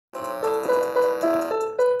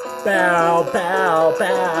Bow, bow,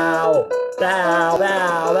 bow, bow, bow,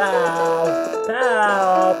 bow,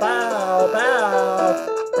 bow, bow, bow,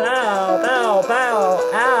 bow, bow, bow,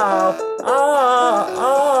 ow, oh,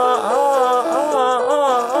 oh, oh, oh,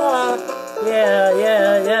 oh, yeah,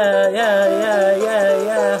 yeah, yeah, yeah, yeah, yeah,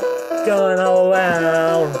 yeah, going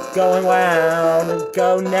around, going round,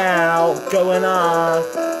 go now, going on,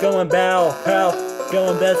 going bow, pow,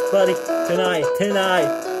 going best buddy, tonight,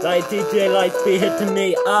 like DJ Lights be hitting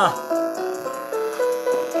me,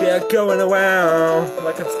 yeah, going around,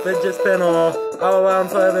 like a fidget spinner, all around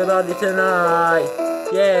for everybody tonight,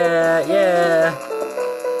 yeah, yeah,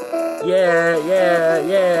 yeah, yeah,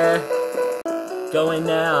 yeah, going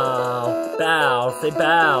now, bow, say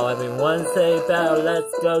bow, everyone say bow,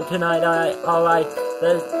 let's go tonight, alright,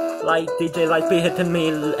 let's, like DJ Lights be hitting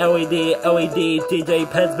me, LED, DJ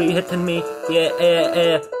Pez be hitting me,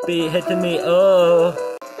 yeah, be hitting me, oh.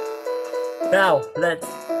 Now,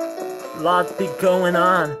 lots be going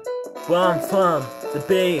on. Where I'm from, the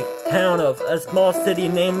big town of a small city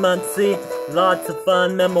named Muncie. Lots of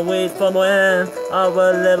fun memories from when I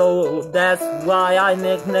was little. That's why I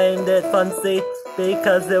nicknamed it Funcy,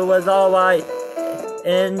 because it was alright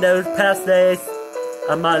in those past days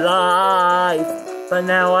of my life. But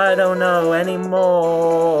now I don't know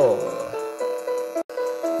anymore.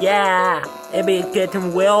 Yeah, it be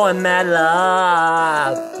getting real and mad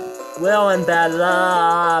love. Real and bad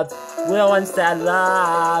love, real and sad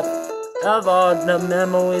love, of all the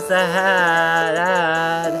memories I had.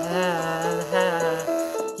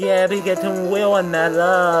 Yeah, be getting real and bad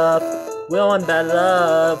love, real and bad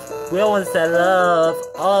love, real and sad love,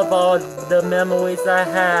 of all the memories I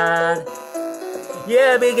had.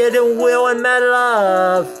 Yeah, be getting real and bad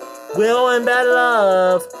love, real and bad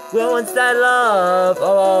love, real and sad love, of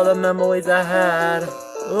all the memories I had.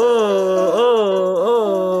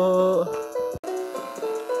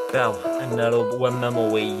 Well, another one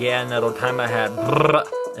memory, yeah, another time I had,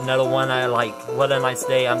 another one I like, what a nice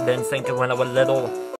day, I've been thinking when I was little.